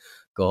of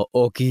go,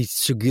 Oki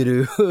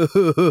Tsugiru.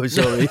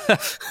 Sorry.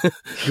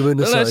 Well,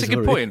 that's a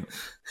good point.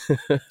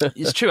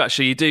 It's true,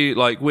 actually. You do,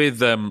 like,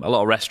 with a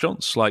lot of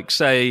restaurants, like,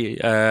 say,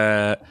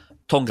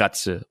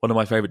 tonkatsu, one of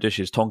my favourite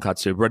dishes,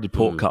 tonkatsu, breaded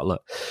pork cutlet.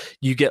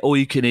 You get all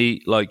you can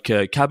eat, like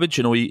cabbage,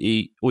 and all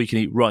you can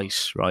eat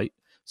rice, right?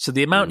 So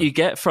the amount you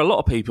get, for a lot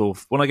of people,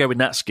 when I go with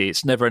Natsuki,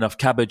 it's never enough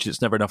cabbage,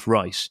 it's never enough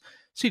rice.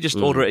 So you just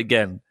order it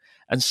again.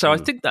 And so I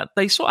think that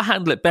they sort of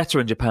handle it better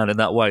in Japan in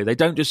that way. They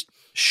don't just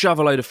shove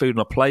a load of food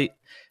on a plate.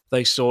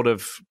 They sort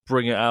of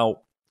bring it out,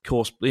 of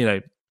course,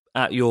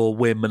 at your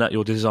whim and at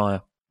your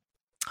desire.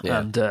 Yeah.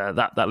 And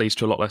that leads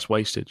to a lot less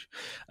wastage.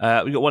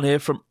 We've got one here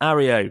from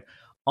Ario.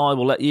 I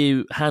will let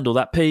you handle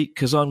that, Pete,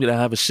 because I'm going to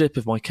have a sip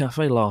of my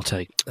cafe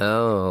latte.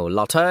 Oh,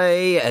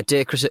 latte.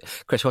 Dear Chris,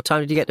 what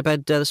time did you get to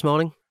bed this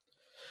morning?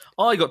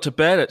 I got to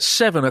bed at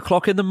 7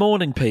 o'clock in the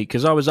morning, Pete,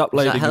 because I was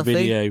uploading a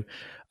video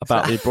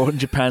about the Abroad in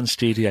Japan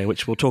studio,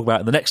 which we'll talk about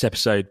in the next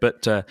episode.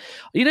 But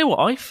you know what?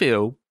 I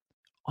feel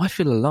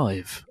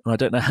alive, and I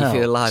don't know how.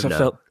 You feel alive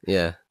now?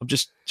 I'm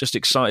just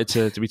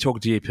excited to be talking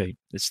to you, Pete.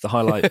 It's the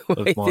highlight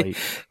of my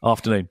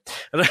afternoon.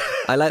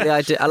 I like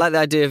the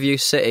idea of you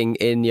sitting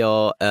in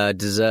your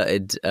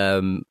deserted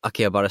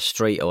Akihabara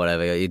street or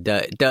whatever, your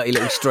dirty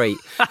little street,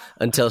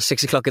 until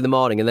 6 o'clock in the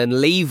morning, and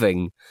then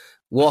leaving,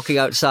 walking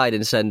outside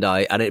in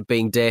Sendai, and it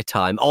being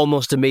daytime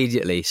almost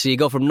immediately. So you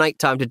go from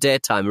nighttime to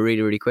daytime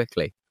really, really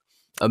quickly.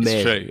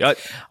 Amazing.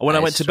 It's true. When I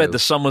went to bed, the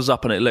sun was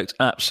up and it looked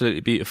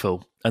absolutely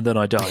beautiful. And then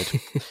I died.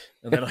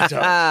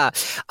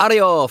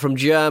 Ario from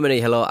Germany.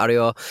 Hello,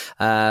 Ario.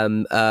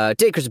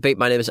 Dear Chris and Pete,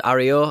 my name is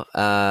Ario.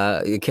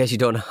 In case you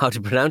don't know how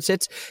to pronounce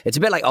it, it's a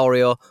bit like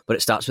Oreo, but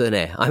it starts with an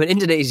A. I'm an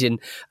Indonesian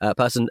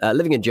person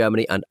living in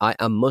Germany, and I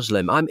am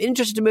Muslim. I'm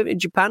interested to move in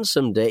Japan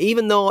someday,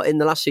 even though in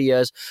the last few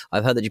years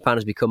I've heard that Japan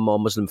has become more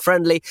Muslim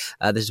friendly.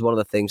 This is one of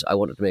the things I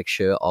wanted to make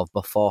sure of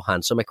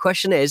beforehand. So my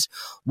question is,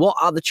 what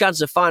are the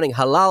chances of finding a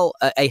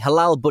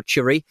halal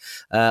butchery,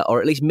 or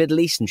at least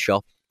Middle Eastern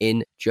shop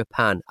in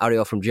Japan?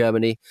 Ario from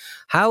Germany.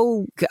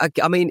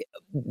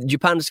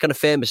 Japan's kind of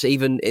famous,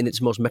 even in its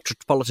most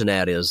metropolitan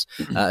areas,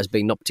 as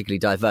being not particularly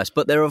diverse.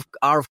 But there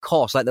are, of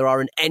course, like there are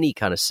in any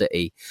kind of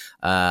city,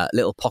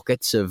 little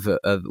pockets of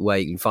where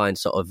you can find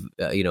sort of,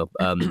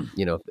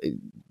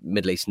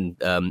 Middle Eastern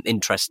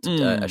interest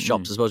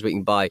shops, I suppose, where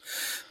you can buy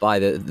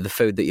the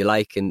food that you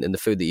like and the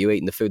food that you eat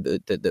and the food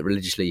that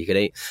religiously you can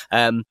eat.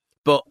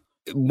 But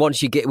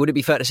would it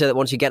be fair to say that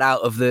once you get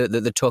out of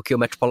the Tokyo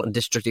metropolitan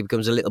district, it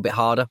becomes a little bit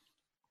harder?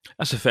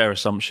 That's a fair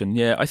assumption,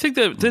 yeah. I think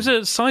that there's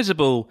a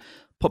sizable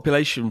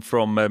population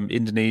from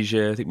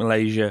Indonesia, I think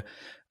Malaysia,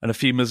 and a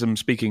few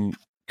Muslim-speaking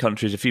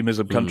countries,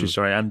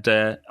 sorry. And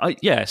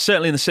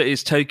certainly in the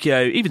cities,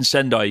 Tokyo, even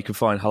Sendai, you can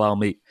find halal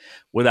meat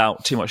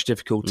without too much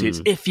difficulty.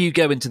 It's if you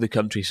go into the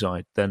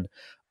countryside, then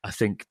I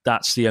think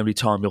that's the only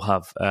time you'll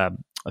have a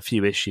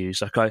few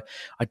issues. Like I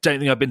don't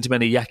think I've been to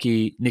many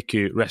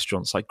yakiniku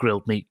restaurants, like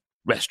grilled meat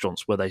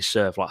restaurants, where they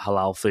serve like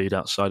halal food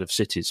outside of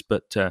cities.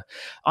 But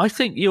I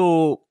think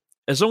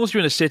as long as you're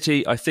in a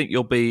city, I think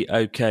you'll be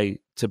okay,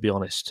 to be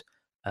honest,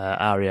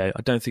 Ario.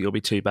 I don't think you'll be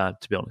too bad,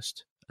 to be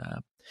honest.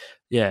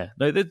 There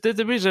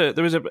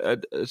is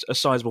a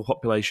sizable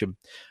population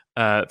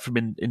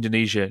from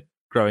Indonesia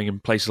growing in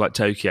places like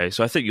Tokyo,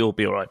 so I think you'll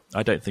be all right.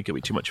 I don't think it'll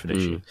be too much of an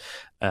issue.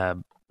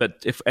 But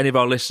if any of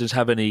our listeners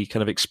have any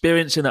kind of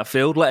experience in that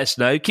field, let us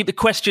know. Keep the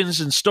questions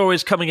and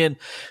stories coming in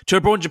to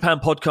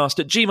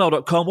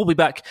abroadinjapanpodcast@gmail.com. We'll be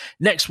back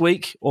next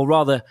week, or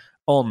rather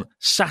on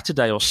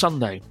Saturday or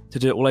Sunday, to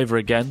do it all over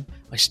again.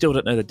 I still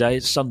don't know the day.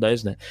 It's Sunday,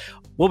 isn't it?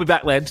 We'll be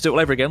back then to do it all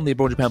over again on the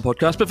Abroad in Japan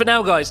podcast. But for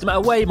now, guys, no matter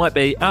where you might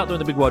be, out there in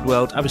the big wide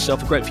world, have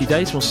yourself a great few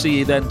days. We'll see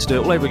you then to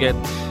do it all over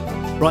again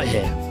right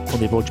here on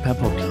the Abroad in Japan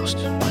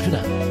podcast. Bye for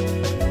now.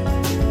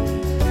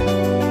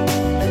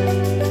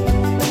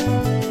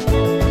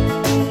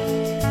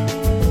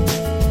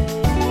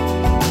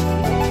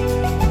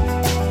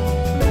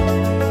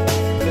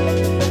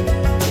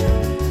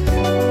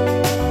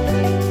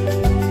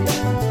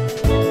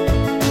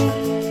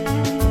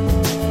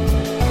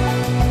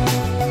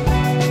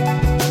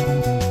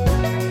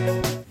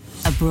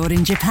 Abroad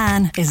in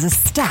Japan is a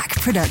Stack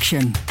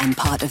production and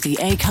part of the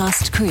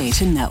Acast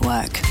Creator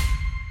Network.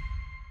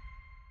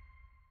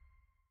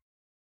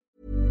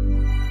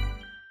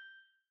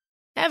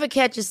 Ever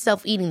catch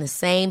yourself eating the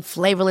same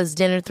flavorless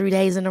dinner 3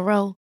 days in a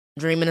row?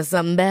 Dreaming of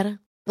something better?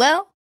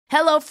 Well,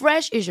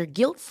 HelloFresh is your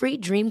guilt-free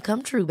dream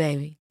come true,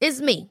 baby.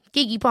 It's me,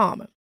 Keke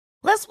Palmer.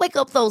 Let's wake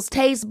up those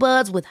taste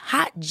buds with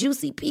hot,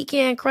 juicy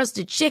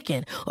pecan-crusted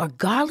chicken or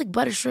garlic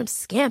butter shrimp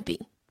scampi.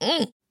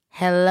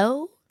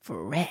 Hello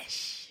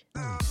Fresh.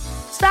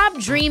 Stop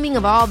dreaming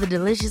of all the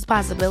delicious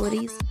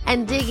possibilities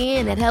and dig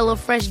in at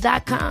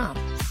HelloFresh.com.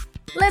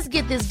 Let's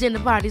get this dinner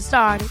party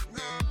started.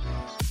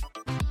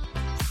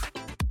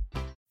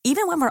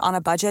 Even when we're on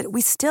a budget,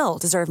 we still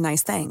deserve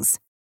nice things.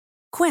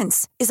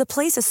 Quince is a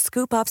place to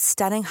scoop up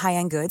stunning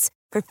high-end goods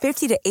for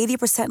 50 to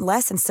 80%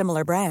 less than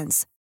similar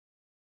brands.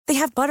 They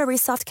have buttery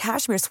soft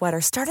cashmere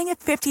sweaters starting at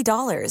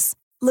 $50,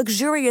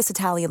 luxurious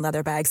Italian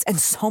leather bags, and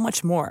so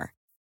much more.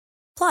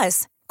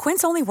 Plus,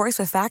 Quince only works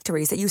with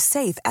factories that use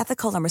safe,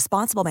 ethical, and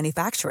responsible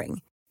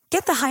manufacturing.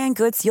 Get the high-end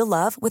goods you'll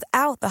love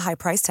without the high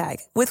price tag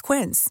with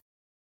Quince.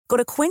 Go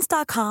to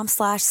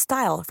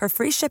quince.com/style for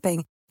free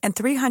shipping and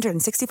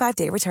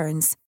 365-day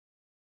returns.